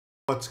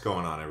What's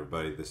going on,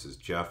 everybody? This is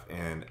Jeff,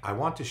 and I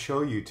want to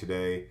show you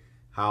today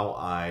how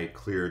I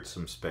cleared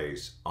some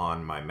space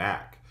on my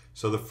Mac.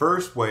 So the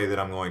first way that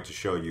I'm going to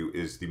show you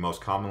is the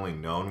most commonly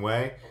known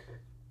way.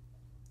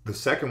 The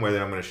second way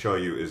that I'm going to show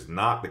you is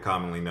not the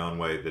commonly known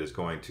way that is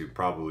going to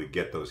probably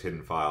get those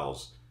hidden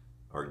files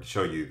or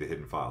show you the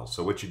hidden files.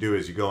 So what you do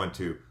is you go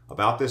into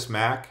About This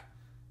Mac.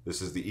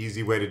 This is the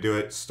easy way to do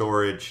it.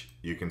 Storage,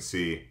 you can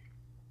see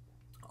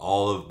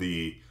all of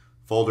the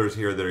folders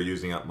here that are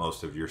using up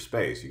most of your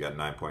space. You got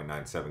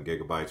 9.97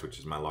 gigabytes, which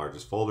is my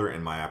largest folder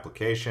in my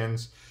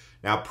applications.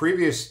 Now,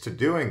 previous to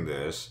doing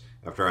this,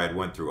 after I had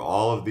went through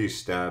all of these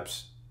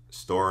steps,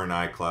 store in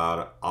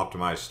iCloud,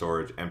 optimize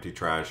storage, empty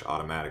trash,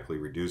 automatically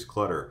reduce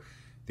clutter,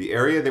 the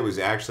area that was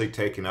actually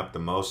taking up the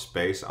most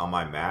space on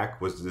my Mac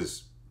was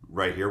this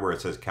right here where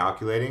it says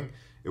calculating.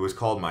 It was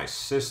called my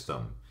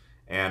system.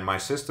 And my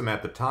system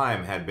at the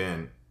time had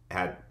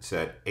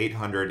said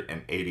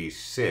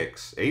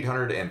 856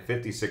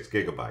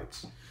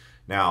 gigabytes.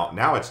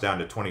 Now it's down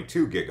to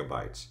 22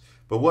 gigabytes.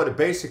 But what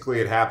basically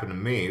had happened to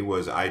me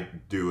was I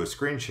do a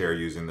screen share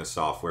using this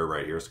software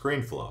right here,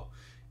 ScreenFlow.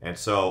 And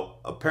so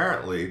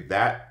apparently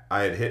that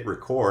I had hit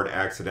record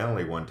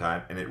accidentally one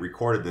time and it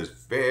recorded this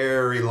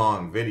very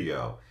long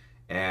video.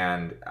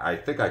 And I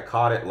think I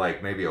caught it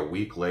like maybe a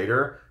week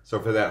later. So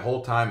for that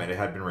whole time it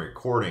had been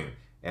recording.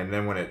 And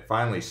then when it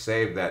finally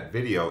saved that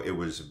video, it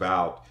was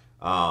about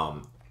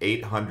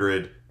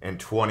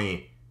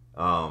 820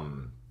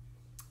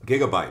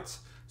 gigabytes.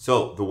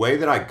 So the way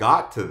that I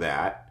got to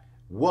that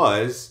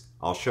was,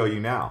 I'll show you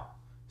now.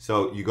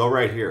 So you go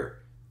right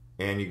here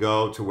and you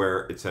go to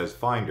where it says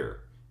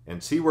Finder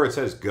and see where it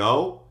says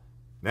Go.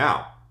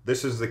 Now,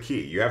 this is the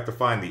key. You have to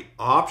find the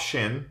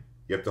option.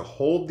 You have to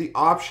hold the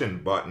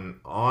option button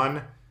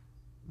on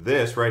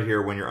this right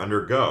here when you're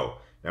under Go.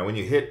 Now, when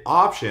you hit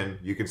Option,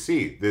 you can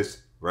see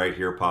this right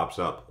here pops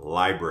up,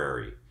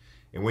 Library.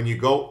 And when you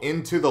go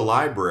into the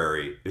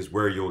library is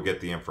where you'll get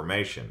the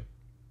information.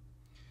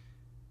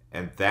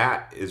 And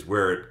that is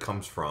where it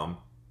comes from.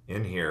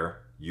 In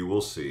here, you will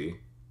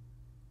see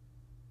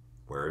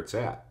where it's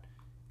at.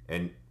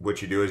 And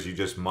what you do is you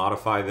just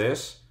modify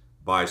this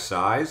by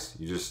size.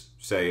 You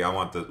just say, I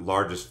want the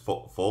largest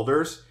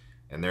folders,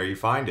 and there you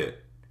find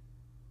it.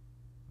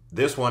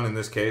 This one, in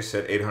this case,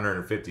 said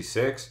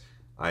 856.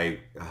 I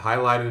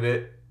highlighted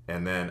it,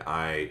 and then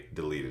I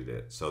deleted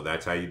it. So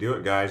that's how you do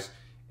it, guys.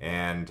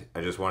 And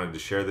I just wanted to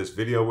share this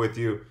video with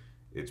you.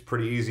 It's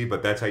pretty easy,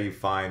 but that's how you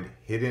find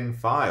hidden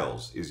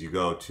files, is you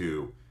go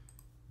to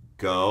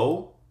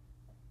Go,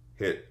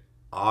 hit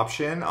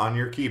Option on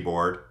your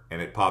keyboard,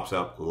 and it pops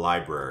up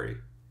Library.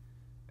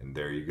 And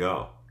there you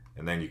go.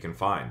 And then you can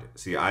find.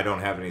 See, I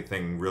don't have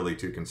anything really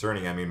too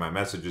concerning. I mean, my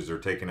messages are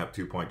taking up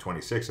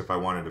 2.26. If I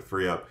wanted to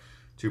free up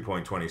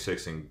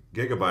 2.26 in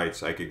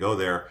gigabytes, I could go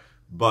there.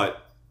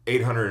 But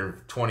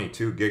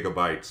 822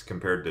 gigabytes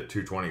compared to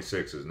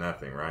 226 is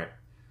nothing, right?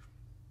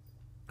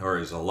 Or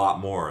is a lot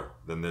more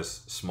than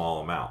this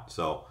small amount.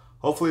 So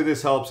hopefully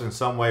this helps in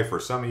some way for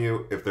some of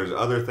you. If there's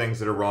other things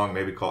that are wrong,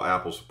 maybe call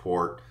Apple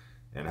support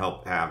and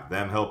have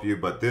them help you.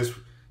 But this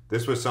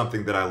was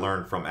something that I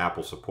learned from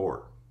Apple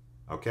support.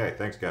 Okay,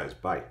 thanks guys.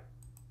 Bye.